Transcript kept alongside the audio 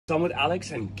I'm with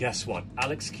Alex, and guess what?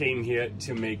 Alex came here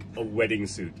to make a wedding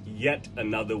suit. Yet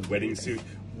another wedding suit.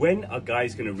 When are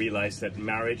guys going to realize that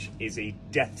marriage is a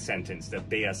death sentence that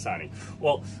they are signing?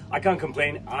 Well, I can't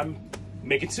complain. I'm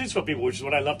making suits for people, which is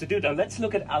what I love to do. Now let's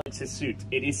look at Alex's suit.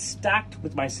 It is stacked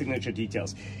with my signature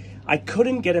details. I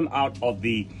couldn't get him out of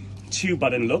the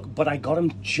 2-button look, but I got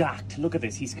him jacked. Look at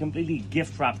this. He's completely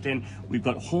gift wrapped in. We've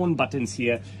got horn buttons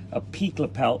here, a peak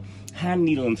lapel, hand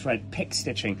needle and thread, pick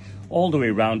stitching all the way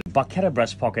around, Barchetta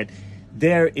breast pocket.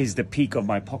 There is the peak of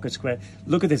my pocket square.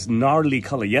 Look at this gnarly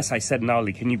color. Yes, I said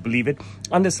gnarly. Can you believe it?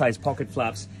 Undersized pocket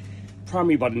flaps,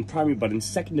 primary button,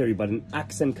 secondary button,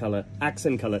 accent color,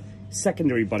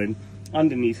 secondary button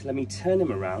underneath. Let me turn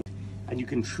him around and you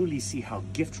can truly see how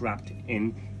gift wrapped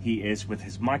in he is with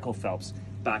his Michael Phelps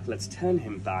back. Let's turn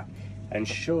him back and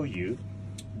show you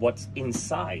what's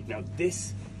inside. Now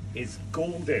this is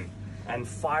golden and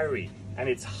fiery, and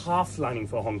it's half lining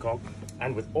for Hong Kong.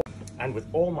 And with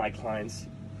all my clients,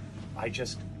 I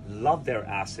just love their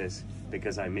asses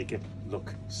because I make it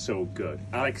look so good.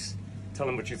 Alex, tell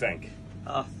them what you think.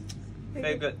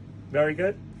 Very good. Very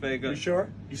good? Very good. You sure?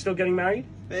 You still getting married?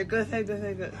 Very good, very good,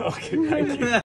 very good. Okay, thank you.